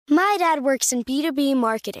My dad works in B2B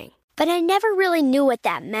marketing, but I never really knew what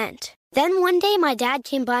that meant. Then one day, my dad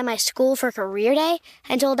came by my school for career day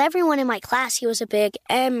and told everyone in my class he was a big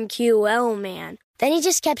MQL man. Then he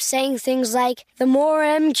just kept saying things like, the more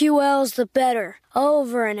MQLs, the better,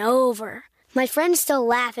 over and over. My friends still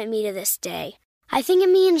laugh at me to this day. I think it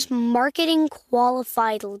means Marketing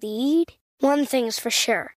Qualified Lead. One thing's for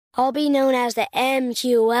sure, I'll be known as the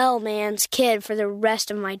MQL man's kid for the rest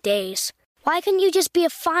of my days. Why couldn't you just be a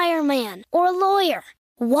fireman or a lawyer?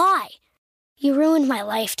 Why? You ruined my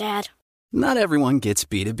life, Dad. Not everyone gets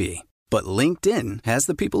B2B, but LinkedIn has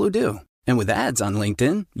the people who do. And with ads on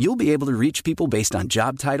LinkedIn, you'll be able to reach people based on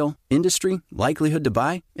job title, industry, likelihood to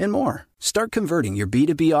buy, and more. Start converting your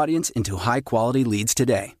B2B audience into high-quality leads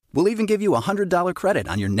today. We'll even give you a $100 credit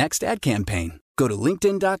on your next ad campaign. Go to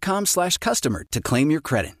linkedin.com/customer to claim your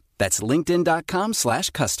credit. That's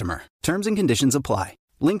linkedin.com/customer. Terms and conditions apply.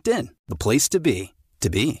 LinkedIn, the place to be, to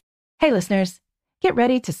be. Hey, listeners, get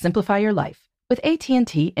ready to simplify your life with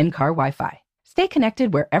AT&T in-car Wi-Fi. Stay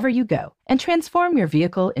connected wherever you go and transform your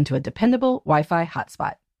vehicle into a dependable Wi-Fi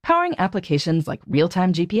hotspot. Powering applications like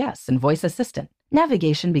real-time GPS and voice assistant,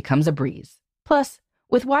 navigation becomes a breeze. Plus,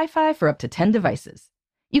 with Wi-Fi for up to 10 devices,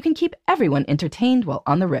 you can keep everyone entertained while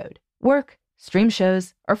on the road, work, stream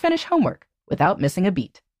shows, or finish homework without missing a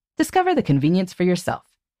beat. Discover the convenience for yourself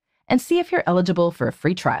and see if you're eligible for a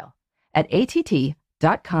free trial at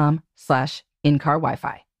att.com/in-car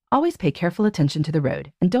Wi-Fi. Always pay careful attention to the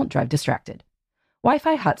road and don't drive distracted.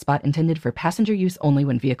 Wi-Fi hotspot intended for passenger use only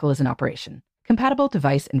when vehicle is in operation. Compatible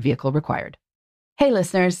device and vehicle required. Hey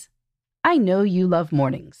listeners, I know you love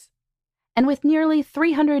mornings. And with nearly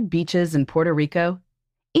 300 beaches in Puerto Rico,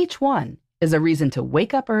 each one is a reason to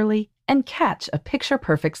wake up early and catch a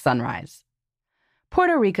picture-perfect sunrise.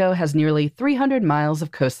 Puerto Rico has nearly 300 miles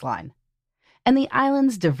of coastline, and the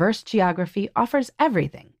island's diverse geography offers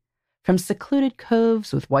everything from secluded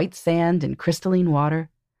coves with white sand and crystalline water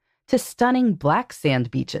to stunning black sand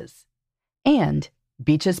beaches and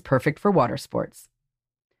beaches perfect for water sports.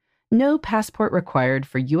 No passport required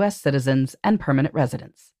for U.S. citizens and permanent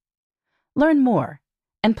residents. Learn more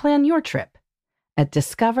and plan your trip at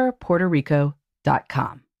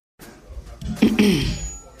discoverpuertorico.com.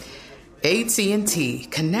 AT&T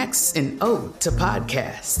connects an ode to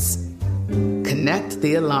podcasts. Connect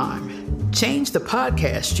the alarm. Change the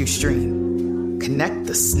podcast you stream. Connect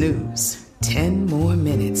the snooze. 10 more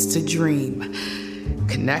minutes to dream.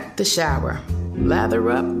 Connect the shower.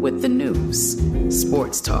 Lather up with the news.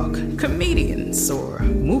 Sports talk, comedians, or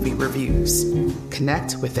movie reviews.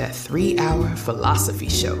 Connect with that 3-hour philosophy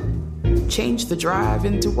show. Change the drive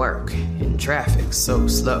into work in traffic so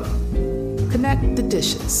slow. Connect the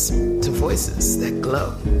dishes to voices that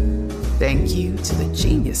glow. Thank you to the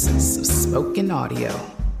geniuses of spoken audio.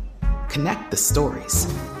 Connect the stories.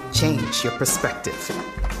 Change your perspective.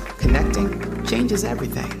 Connecting changes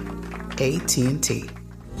everything. AT&T.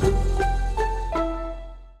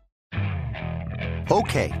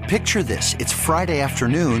 Okay, picture this. It's Friday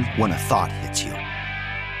afternoon when a thought hits you.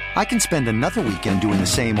 I can spend another weekend doing the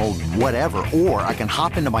same old whatever, or I can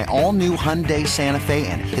hop into my all-new Hyundai Santa Fe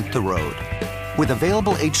and hit the road. With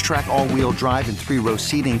available H-Track all-wheel drive and 3-row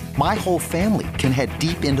seating, my whole family can head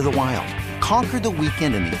deep into the wild. Conquer the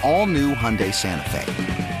weekend in the all-new Hyundai Santa Fe.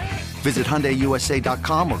 Visit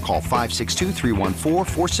HyundaiUSA.com or call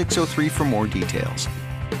 562-314-4603 for more details.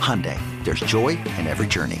 Hyundai, there's joy in every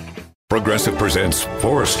journey. Progressive presents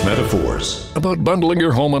Forced Metaphors about bundling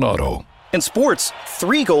your home and auto. In sports,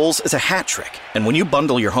 3 goals is a hat trick. And when you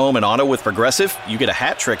bundle your home and auto with Progressive, you get a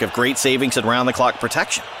hat trick of great savings and round-the-clock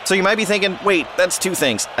protection. So you might be thinking, wait, that's 2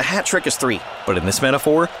 things. A hat trick is 3. But in this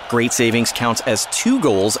metaphor, great savings counts as 2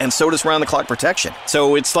 goals, and so does round-the-clock protection.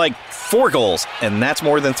 So it's like 4 goals, and that's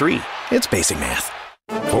more than 3. It's basic math.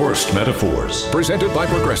 Forced Metaphors, presented by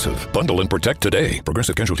Progressive. Bundle and protect today.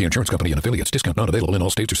 Progressive Casualty Insurance Company and affiliates. Discount not available in all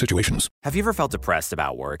states or situations. Have you ever felt depressed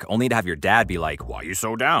about work, only to have your dad be like, why are you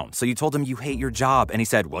so down? So you told him you hate your job, and he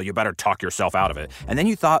said, well, you better talk yourself out of it. And then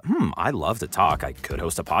you thought, I love to talk. I could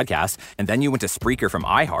host a podcast. And then you went to Spreaker from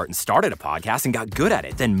iHeart and started a podcast and got good at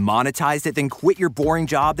it, then monetized it, then quit your boring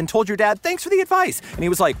job, then told your dad, thanks for the advice. And he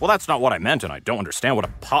was like, well, that's not what I meant, and I don't understand what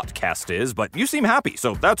a podcast is, but you seem happy,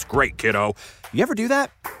 so that's great, kiddo. You ever do that?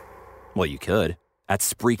 Well, you could. At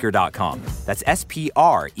Spreaker.com. That's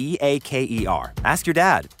Spreaker. Ask your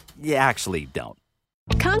dad. You actually don't.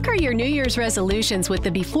 Conquer your New Year's resolutions with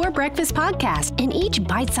the Before Breakfast podcast. In each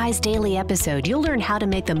bite-sized daily episode, you'll learn how to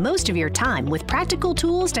make the most of your time with practical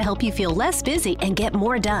tools to help you feel less busy and get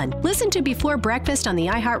more done. Listen to Before Breakfast on the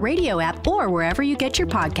iHeartRadio app or wherever you get your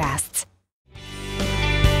podcasts.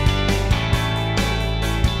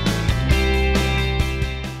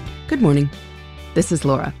 Good morning. This is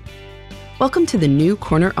Laura. Welcome to the New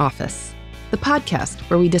Corner Office, the podcast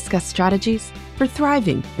where we discuss strategies for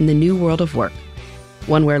thriving in the new world of work,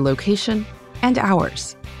 one where location and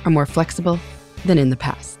hours are more flexible than in the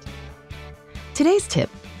past. Today's tip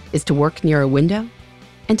is to work near a window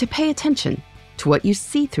and to pay attention to what you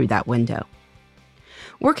see through that window.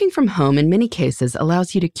 Working from home in many cases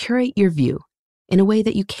allows you to curate your view in a way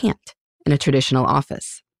that you can't in a traditional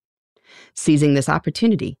office. Seizing this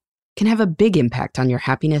opportunity can have a big impact on your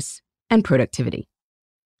happiness and productivity.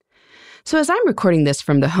 So as I'm recording this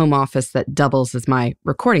from the home office that doubles as my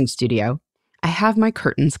recording studio, I have my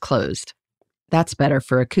curtains closed. That's better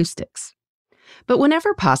for acoustics. But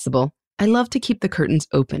whenever possible, I love to keep the curtains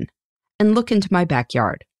open and look into my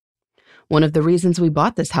backyard. One of the reasons we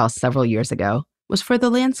bought this house several years ago was for the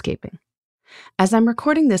landscaping. As I'm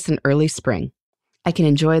recording this in early spring, I can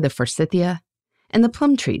enjoy the forsythia and the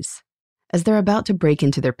plum trees as they're about to break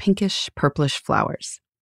into their pinkish, purplish flowers.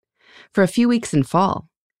 For a few weeks in fall,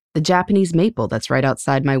 the Japanese maple that's right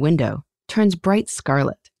outside my window turns bright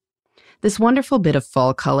scarlet. This wonderful bit of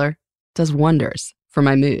fall color does wonders for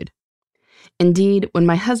my mood. Indeed, when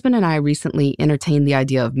my husband and I recently entertained the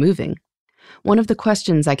idea of moving, one of the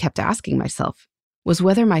questions I kept asking myself was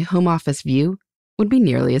whether my home office view would be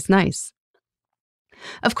nearly as nice.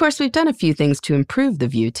 Of course, we've done a few things to improve the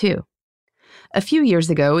view, too. A few years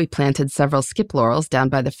ago, we planted several skip laurels down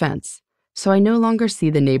by the fence, so I no longer see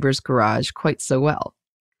the neighbor's garage quite so well.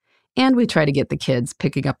 And we try to get the kids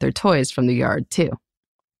picking up their toys from the yard, too.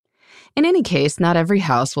 In any case, not every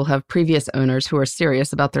house will have previous owners who are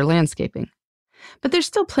serious about their landscaping. But there's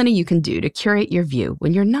still plenty you can do to curate your view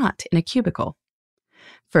when you're not in a cubicle.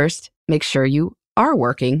 First, make sure you are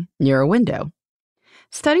working near a window.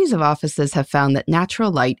 Studies of offices have found that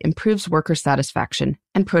natural light improves worker satisfaction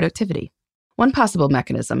and productivity. One possible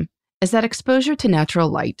mechanism is that exposure to natural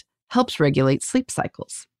light helps regulate sleep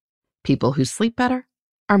cycles. People who sleep better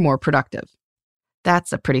are more productive.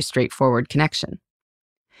 That's a pretty straightforward connection.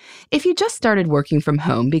 If you just started working from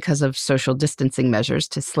home because of social distancing measures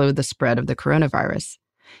to slow the spread of the coronavirus,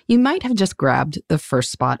 you might have just grabbed the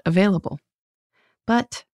first spot available.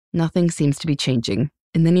 But nothing seems to be changing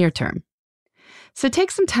in the near term. So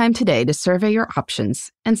take some time today to survey your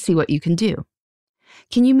options and see what you can do.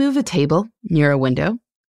 Can you move a table near a window?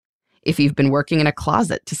 If you've been working in a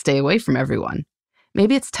closet to stay away from everyone,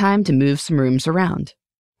 maybe it's time to move some rooms around.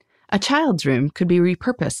 A child's room could be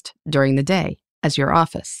repurposed during the day as your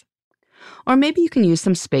office. Or maybe you can use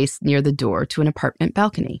some space near the door to an apartment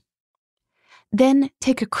balcony. Then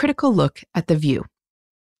take a critical look at the view.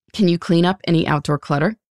 Can you clean up any outdoor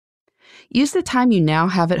clutter? Use the time you now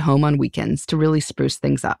have at home on weekends to really spruce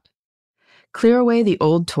things up. Clear away the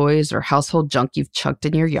old toys or household junk you've chucked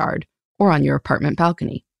in your yard or on your apartment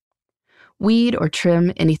balcony. Weed or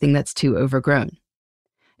trim anything that's too overgrown.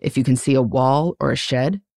 If you can see a wall or a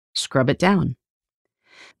shed, scrub it down.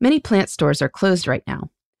 Many plant stores are closed right now,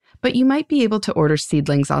 but you might be able to order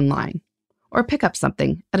seedlings online or pick up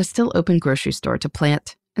something at a still open grocery store to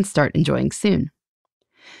plant and start enjoying soon.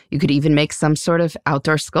 You could even make some sort of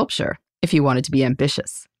outdoor sculpture if you wanted to be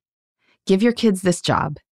ambitious. Give your kids this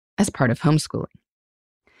job as part of homeschooling.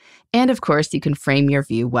 And of course, you can frame your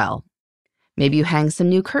view well. Maybe you hang some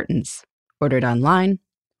new curtains, ordered online,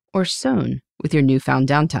 or sewn with your newfound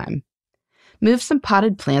downtime. Move some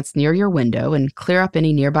potted plants near your window and clear up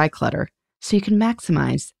any nearby clutter so you can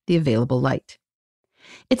maximize the available light.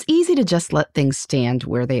 It's easy to just let things stand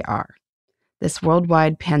where they are. This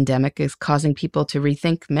worldwide pandemic is causing people to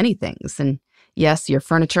rethink many things, and yes, your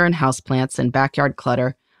furniture and houseplants and backyard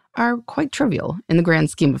clutter are quite trivial in the grand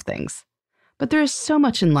scheme of things. But there is so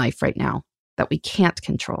much in life right now that we can't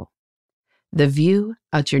control. The view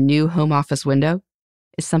out your new home office window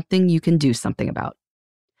is something you can do something about.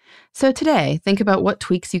 So today, think about what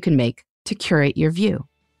tweaks you can make to curate your view.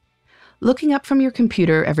 Looking up from your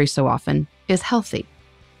computer every so often is healthy.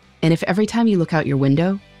 And if every time you look out your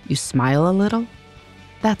window, you smile a little,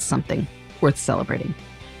 that's something worth celebrating.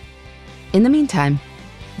 In the meantime,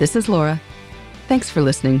 this is Laura. Thanks for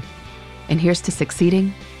listening. And here's to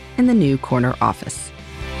succeeding in the New Corner Office.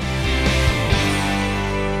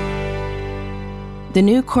 The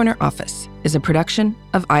New Corner Office is a production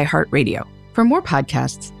of iHeartRadio. For more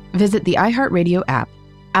podcasts, visit the iHeartRadio app,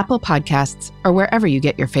 Apple Podcasts, or wherever you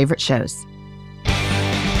get your favorite shows.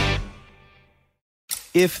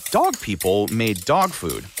 If dog people made dog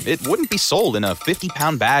food, it wouldn't be sold in a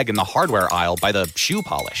 50-pound bag in the hardware aisle by the shoe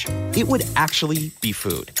polish. It would actually be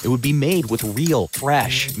food. It would be made with real,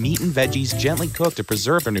 fresh meat and veggies gently cooked to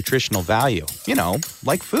preserve their nutritional value. You know,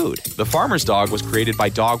 like food. The Farmer's Dog was created by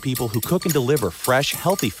dog people who cook and deliver fresh,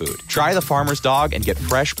 healthy food. Try the Farmer's Dog and get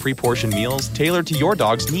fresh, pre-portioned meals tailored to your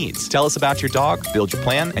dog's needs. Tell us about your dog, build your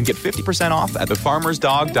plan, and get 50% off at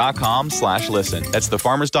thefarmersdog.com/listen. That's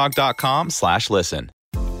thefarmersdog.com/listen.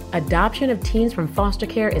 Adoption of teens from foster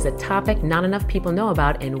care is a topic not enough people know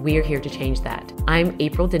about, and we're here to change that. I'm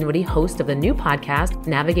April Dinwiddie, host of the new podcast,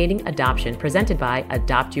 Navigating Adoption, presented by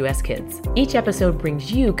Adopt US Kids. Each episode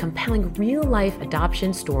brings you compelling real-life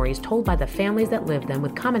adoption stories told by the families that live them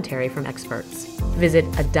with commentary from experts. Visit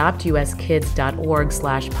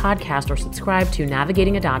adoptuskids.org/podcast or subscribe to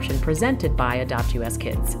Navigating Adoption, presented by Adopt US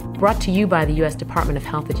Kids. Brought to you by the U.S. Department of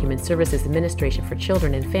Health and Human Services Administration for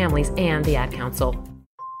Children and Families and the Ad Council.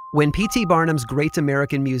 When P.T. Barnum's Great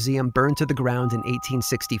American Museum burned to the ground in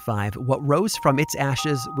 1865, what rose from its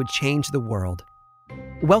ashes would change the world.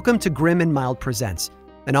 Welcome to Grim and Mild Presents,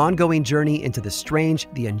 an ongoing journey into the strange,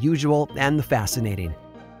 the unusual, and the fascinating.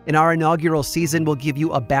 In our inaugural season, we'll give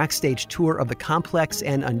you a backstage tour of the complex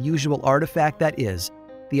and unusual artifact that is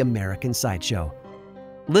the American Sideshow.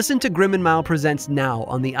 Listen to Grim and Mild Presents now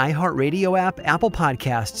on the iHeartRadio app, Apple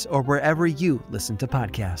Podcasts, or wherever you listen to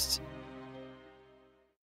podcasts.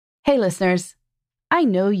 Hey listeners, I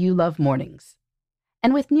know you love mornings.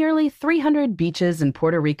 And with nearly 300 beaches in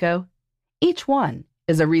Puerto Rico, each one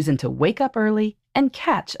is a reason to wake up early and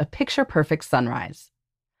catch a picture-perfect sunrise.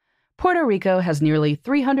 Puerto Rico has nearly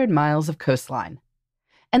 300 miles of coastline,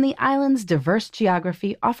 and the island's diverse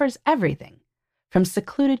geography offers everything from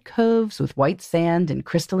secluded coves with white sand and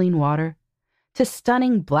crystalline water to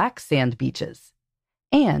stunning black sand beaches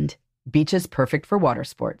and beaches perfect for water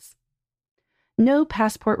sports. No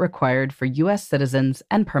passport required for U.S. citizens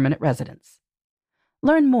and permanent residents.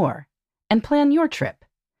 Learn more and plan your trip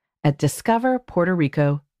at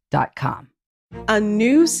discoverpuertorico.com. A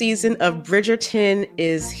new season of Bridgerton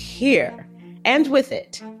is here. And with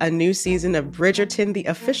it, a new season of Bridgerton, the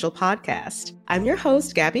official podcast. I'm your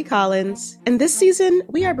host, Gabby Collins, and this season,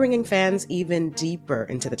 we are bringing fans even deeper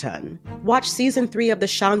into the ton. Watch season 3 of the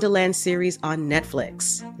Shondaland series on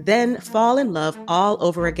Netflix. Then fall in love all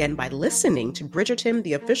over again by listening to Bridgerton,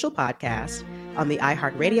 the official podcast, on the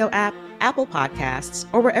iHeartRadio app, Apple Podcasts,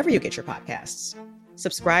 or wherever you get your podcasts.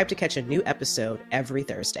 Subscribe to catch a new episode every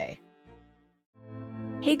Thursday.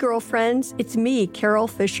 Hey girlfriends, it's me, Carol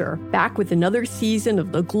Fisher, back with another season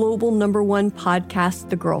of the global #1 podcast,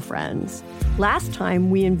 The Girlfriends. Last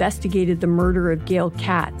time, we investigated the murder of Gail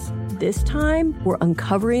Katz. This time, we're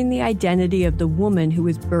uncovering the identity of the woman who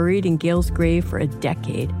was buried in Gail's grave for a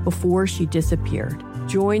decade before she disappeared.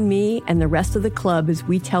 Join me and the rest of the club as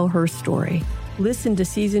we tell her story. Listen to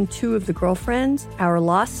Season 2 of The Girlfriends, Our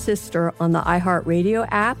Lost Sister on the iHeartRadio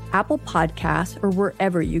app, Apple Podcasts, or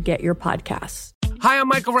wherever you get your podcasts. Hi, I'm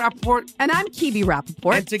Michael Rappaport. And I'm Kibi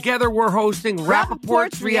Rappaport. And together we're hosting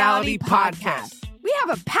Rappaport's Reality Podcast. We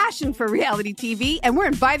have a passion for reality TV, and we're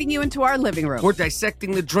inviting you into our living room. We're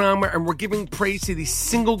dissecting the drama, and we're giving praise to the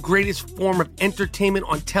single greatest form of entertainment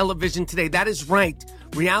on television today. That is right.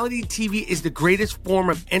 Reality TV is the greatest form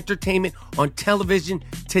of entertainment on television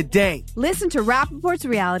today. Listen to Rappaport's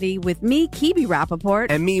Reality with me, Kibi Rappaport.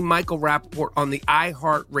 And me, Michael Rappaport, on the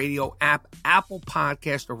iHeartRadio app, Apple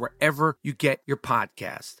Podcast, or wherever you get your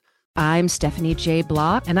podcast. I'm Stephanie J.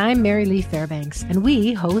 Block. And I'm Mary Lee Fairbanks. And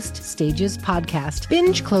we host Stages Podcast.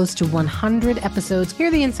 Binge close to 100 episodes. Hear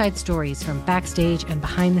the inside stories from backstage and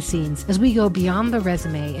behind the scenes as we go beyond the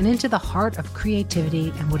resume and into the heart of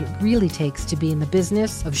creativity and what it really takes to be in the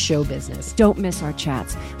business of show business. Don't miss our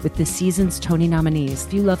chats with this season's Tony nominees.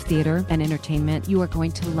 If you love theater and entertainment, you are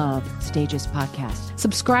going to love Stages Podcast.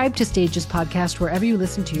 Subscribe to Stages Podcast wherever you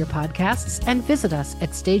listen to your podcasts and visit us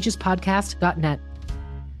at stagespodcast.net.